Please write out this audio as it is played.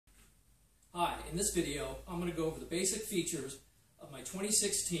in this video, I'm going to go over the basic features of my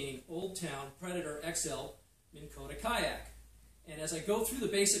 2016 Old Town Predator XL Minn Kota kayak. And as I go through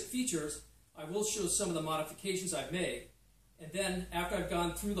the basic features, I will show some of the modifications I've made. And then, after I've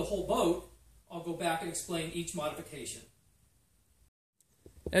gone through the whole boat, I'll go back and explain each modification.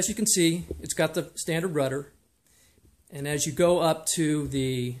 As you can see, it's got the standard rudder. And as you go up to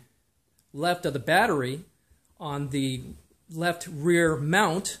the left of the battery, on the left rear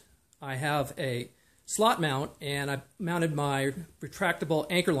mount, I have a slot mount, and I've mounted my retractable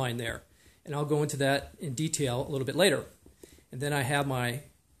anchor line there. And I'll go into that in detail a little bit later. And then I have my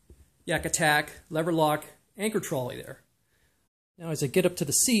Yak Attack lever lock anchor trolley there. Now as I get up to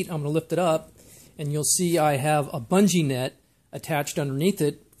the seat, I'm going to lift it up, and you'll see I have a bungee net attached underneath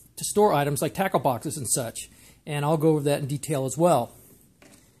it to store items like tackle boxes and such. And I'll go over that in detail as well.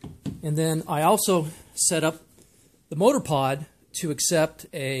 And then I also set up the motor pod to accept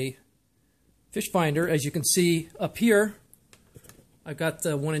a fish finder. As you can see up here, I've got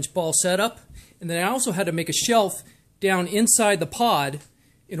the 1-inch ball set up. And then I also had to make a shelf down inside the pod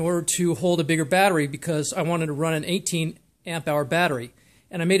in order to hold a bigger battery because I wanted to run an 18 amp hour battery.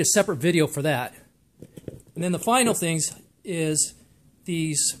 And I made a separate video for that. And then the final things is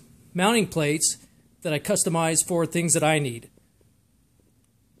these mounting plates that I customize for things that I need.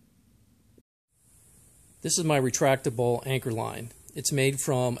 This is my retractable anchor line. It's made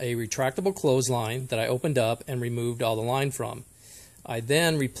from a retractable clothesline that I opened up and removed all the line from. I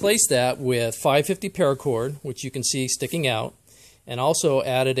then replaced that with 550 paracord, which you can see sticking out, and also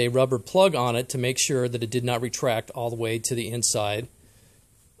added a rubber plug on it to make sure that it did not retract all the way to the inside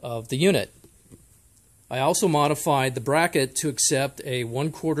of the unit. I also modified the bracket to accept a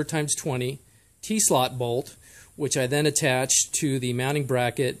 1/4 × 20 T-slot bolt, which I then attached to the mounting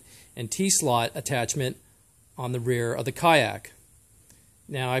bracket and T-slot attachment on the rear of the kayak.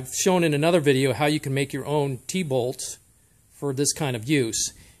 Now, I've shown in another video how you can make your own T-bolts for this kind of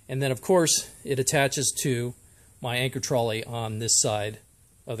use. And then, of course, it attaches to my anchor trolley on this side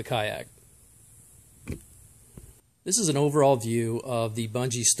of the kayak. This is an overall view of the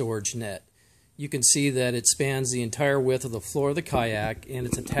bungee storage net. You can see that it spans the entire width of the floor of the kayak, and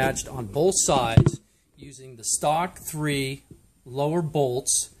it's attached on both sides using the stock 3 lower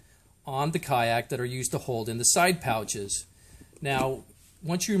bolts on the kayak that are used to hold in the side pouches. Now,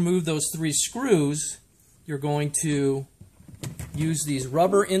 once you remove those 3 screws, you're going to use these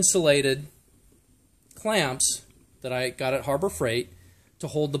rubber insulated clamps that I got at Harbor Freight to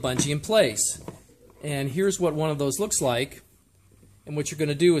hold the bungee in place. And here's what one of those looks like. And what you're going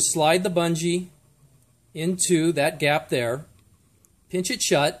to do is slide the bungee into that gap there, pinch it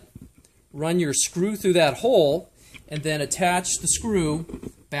shut, run your screw through that hole, and then attach the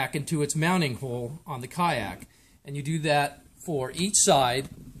screw back into its mounting hole on the kayak. And you do that for each side,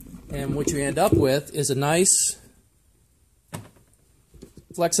 and what you end up with is a nice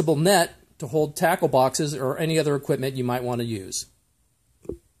flexible net to hold tackle boxes or any other equipment you might want to use.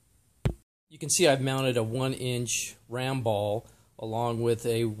 You can see I've mounted a 1-inch ram ball along with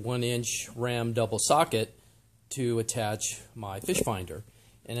a 1-inch ram double socket to attach my fish finder.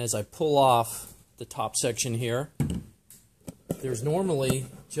 And as I pull off the top section here, there's normally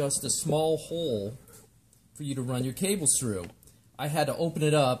just a small hole for you to run your cables through. I had to open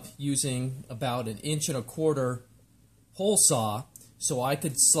it up using about 1 1/4 inch hole saw so I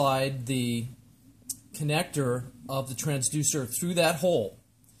could slide the connector of the transducer through that hole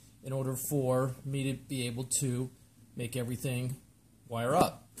in order for me to be able to make everything wire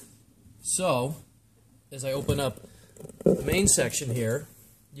up. So, as I open up the main section here,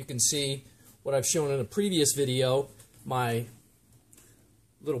 you can see what I've shown in a previous video, my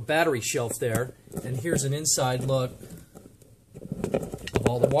little battery shelf there, and here's an inside look of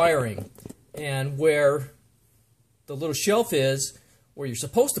all the wiring. And where the little shelf is, where you're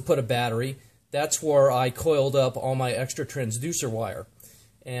supposed to put a battery, that's where I coiled up all my extra transducer wire.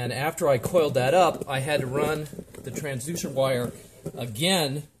 And after I coiled that up, I had to run the transducer wire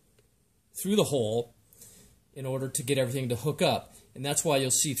again through the hole in order to get everything to hook up. And that's why you'll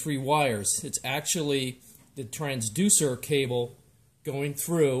see 3 wires. It's actually the transducer cable going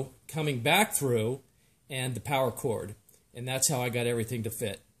through, coming back through, and the power cord. And that's how I got everything to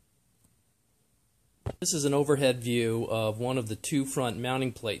fit. This is an overhead view of one of the 2 front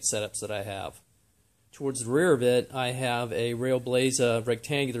mounting plate setups that I have. Towards the rear of it, I have a Railblaza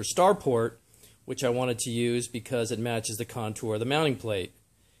rectangular starport, which I wanted to use because it matches the contour of the mounting plate.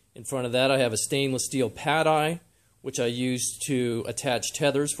 In front of that, I have a stainless steel pad eye, which I use to attach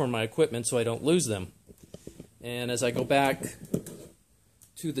tethers for my equipment so I don't lose them. And as I go back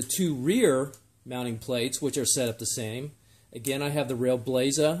to the 2 rear mounting plates, which are set up the same, again I have the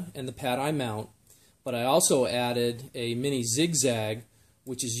Railblaza and the pad eye mount. but I also added a mini zigzag,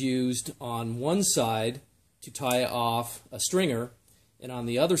 which is used on one side to tie off a stringer, and on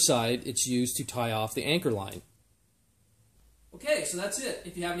the other side it's used to tie off the anchor line. Okay, so that's it.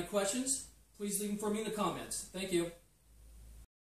 If you have any questions, please leave them for me in the comments. Thank you.